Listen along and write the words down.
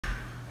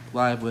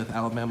live with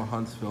Alabama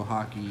Huntsville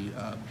hockey.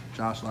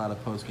 Josh Latta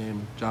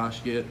postgame.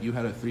 Josh, you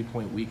had a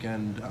 3-point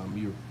weekend.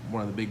 You're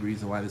one of the big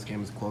reasons why this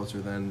game is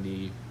closer than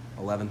the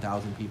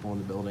 11,000 people in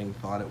the building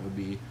thought it would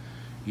be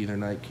either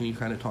night. Can you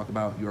kind of talk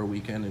about your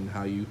weekend and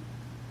how you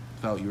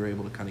felt you were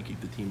able to kind of keep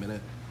the team in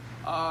it?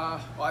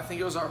 Well, I think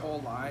it was our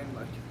whole line,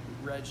 like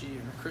Reggie,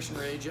 Christian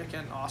Rajic,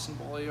 and Austin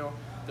Bolio.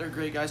 They're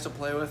great guys to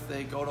play with.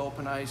 They go to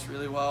open ice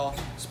really well,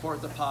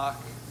 support the puck.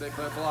 They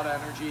play with a lot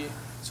of energy,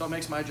 so it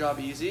makes my job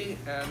easy.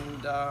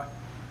 And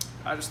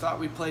I just thought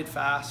we played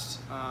fast,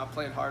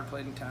 played hard,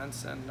 played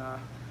intense, and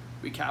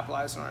we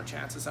capitalized on our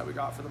chances that we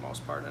got for the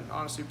most part. And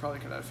honestly, we probably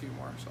could have had a few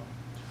more. So,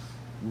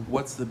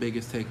 what's the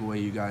biggest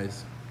takeaway you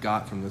guys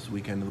got from this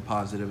weekend, the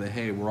positive that,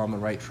 hey, we're on the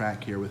right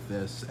track here with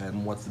this,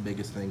 and what's the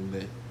biggest thing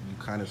that you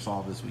kind of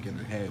saw this weekend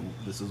that, hey,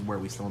 this is where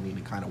we still need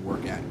to kind of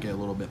work at and get a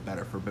little bit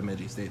better for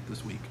Bemidji State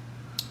this week?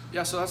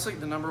 Yeah, so that's like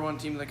the #1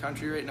 team in the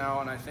country right now,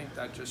 and I think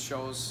that just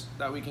shows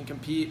that we can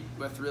compete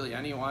with really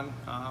anyone.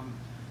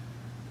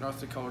 North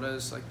Dakota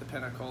is like the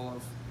pinnacle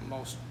of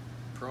most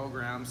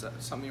programs.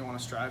 That's something you want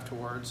to strive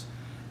towards.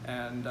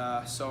 And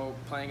so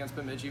playing against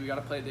Bemidji, we got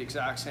to play the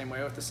exact same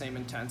way with the same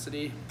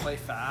intensity, play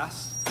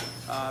fast,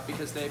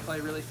 because they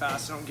play really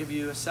fast. They don't give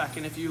you a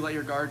second. If you let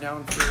your guard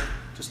down for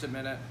just a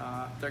minute,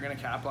 they're going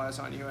to capitalize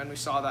on you. And we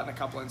saw that in a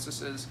couple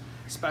instances,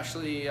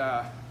 especially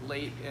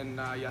late in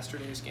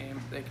yesterday's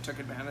game. They took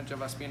advantage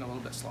of us being a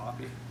little bit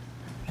sloppy.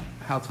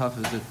 How tough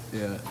is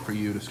it for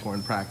you to score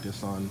in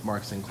practice on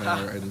Mark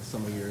Sinclair and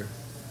some of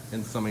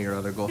your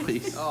other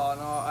goalies? Oh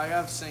no, I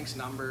have Sink's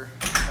number,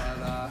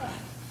 but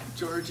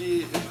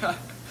Georgie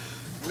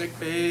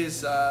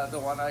McVay's the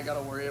one I got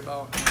to worry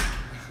about.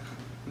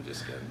 I'm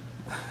just kidding.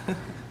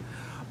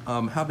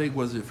 How big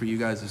was it for you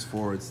guys as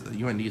forwards?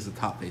 UND is the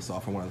top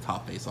face-off and one of the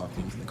top face-off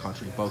teams in the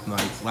country both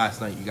nights.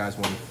 Last night you guys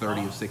won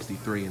 30 of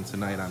 63, and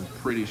tonight I'm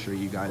pretty sure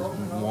you guys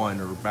won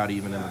or about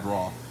even in the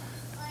draw.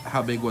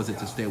 How big was it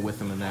to stay with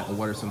them in that, and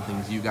what are some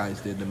things you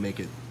guys did to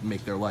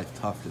make their life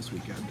tough this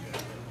weekend?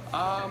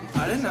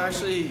 I didn't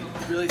actually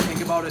really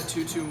think about it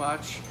too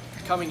much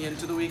coming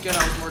into the weekend.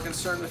 I was more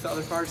concerned with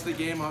other parts of the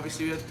game.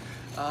 Obviously we had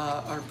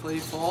our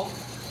plate full,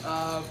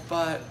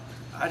 but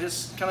I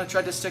just kind of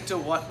tried to stick to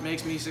what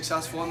makes me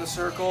successful in the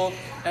circle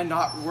and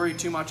not worry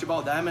too much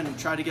about them and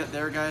try to get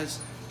their guys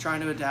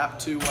trying to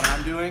adapt to what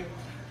I'm doing.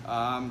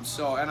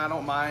 And I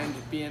don't mind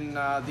being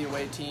the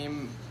away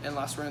team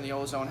unless we're in the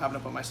O-zone, having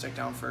to put my stick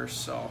down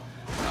first. So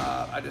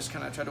I just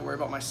kind of tried to worry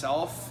about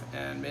myself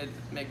and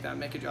make them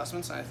make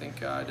adjustments. And I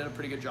think I did a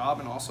pretty good job.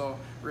 And also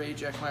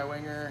Rajek, my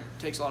winger,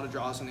 takes a lot of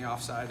draws in the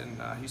offside, and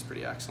he's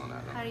pretty excellent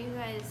at them. How do you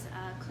guys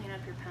clean up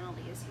your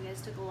penalties? You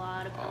guys took a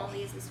lot of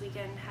penalties this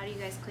weekend. How do you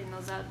guys clean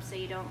those up so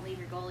you don't leave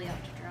your goalie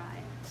out to dry?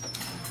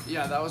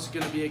 Yeah, that was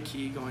going to be a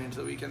key going into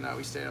the weekend, that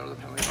we stayed out of the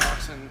penalty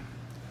box, and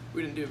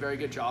we didn't do a very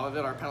good job of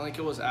it. Our penalty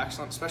kill was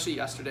excellent, especially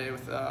yesterday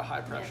with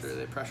high pressure. Yes.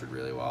 They pressured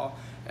really well.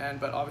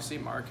 But obviously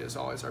Mark is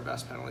always our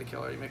best penalty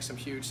killer. He makes some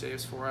huge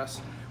saves for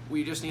us.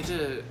 We just need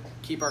to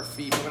keep our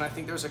feet moving. I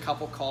think there's a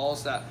couple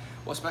calls that,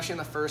 well, especially in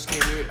the first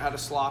game, we had a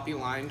sloppy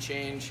line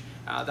change.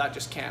 That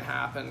just can't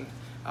happen.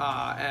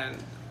 And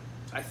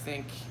I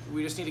think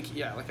we just need to,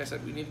 yeah, like I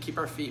said, we need to keep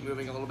our feet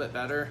moving a little bit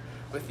better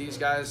with these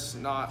guys,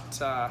 not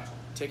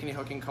take any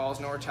hooking calls,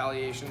 no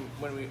retaliation.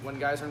 When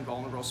guys are in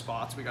vulnerable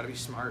spots, we got to be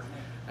smart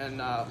and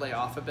lay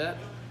off a bit.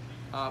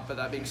 But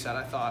that being said,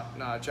 I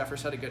thought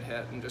Jeffers had a good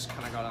hit and just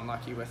kind of got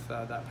unlucky with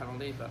that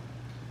penalty. But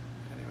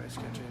anyways,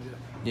 can't change it.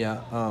 Yeah.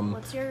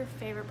 What's your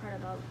favorite part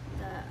about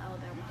the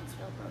Alabama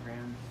Huntsville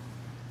program?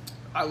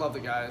 I love the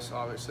guys,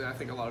 obviously. I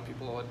think a lot of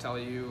people would tell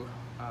you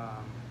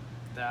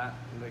that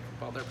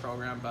about their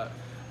program, but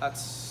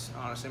that's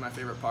honestly my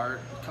favorite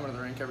part. Coming to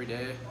the rink every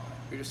day.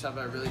 We just have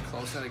a really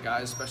close-knit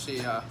guys,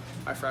 especially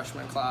my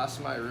freshman class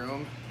in my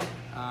room.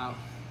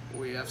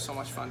 We have so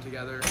much fun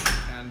together,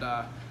 and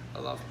I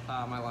love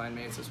my line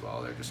mates as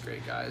well. They're just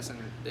great guys, and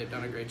they've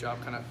done a great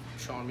job kind of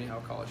showing me how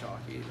college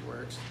hockey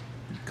works.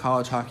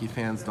 College hockey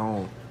fans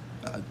don't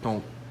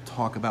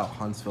talk about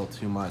Huntsville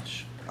too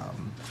much.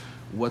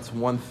 What's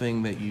one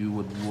thing that you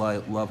would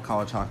love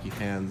college hockey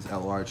fans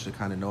at large to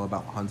kind of know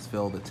about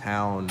Huntsville, the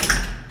town,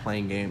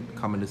 playing game,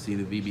 coming to see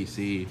the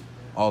VBC,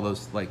 all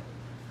those, like,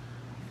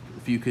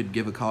 if you could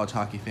give a college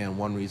hockey fan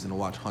one reason to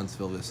watch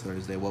Huntsville this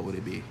Thursday, what would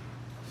it be?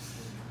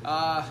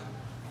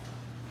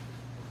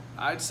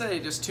 I'd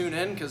say just tune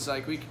in, because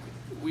like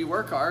we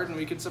work hard and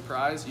you could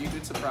surprise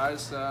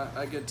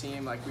a good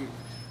team like we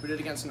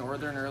did against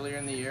Northern earlier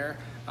in the year.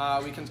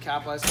 We can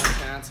capitalize on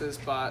chances,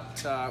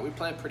 but we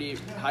play a pretty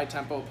high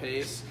tempo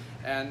pace,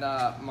 and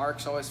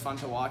Mark's always fun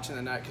to watch in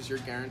the net because you're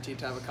guaranteed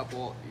to have a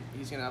couple.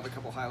 He's going to have a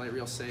couple highlight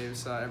reel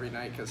saves every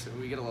night because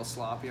we get a little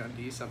sloppy on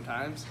D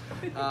sometimes.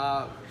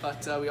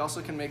 But we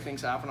also can make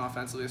things happen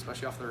offensively,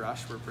 especially off the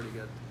rush. We're pretty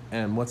good.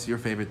 And what's your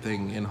favorite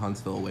thing in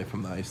Huntsville away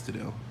from the ice to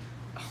do?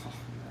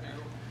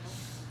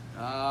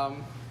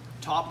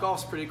 Top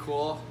golf's pretty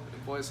cool. The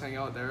boys hang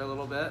out there a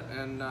little bit,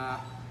 and I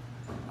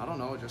don't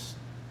know, just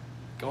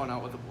going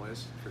out with the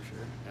boys for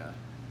sure. Yeah.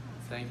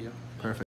 Thank you. Perfect.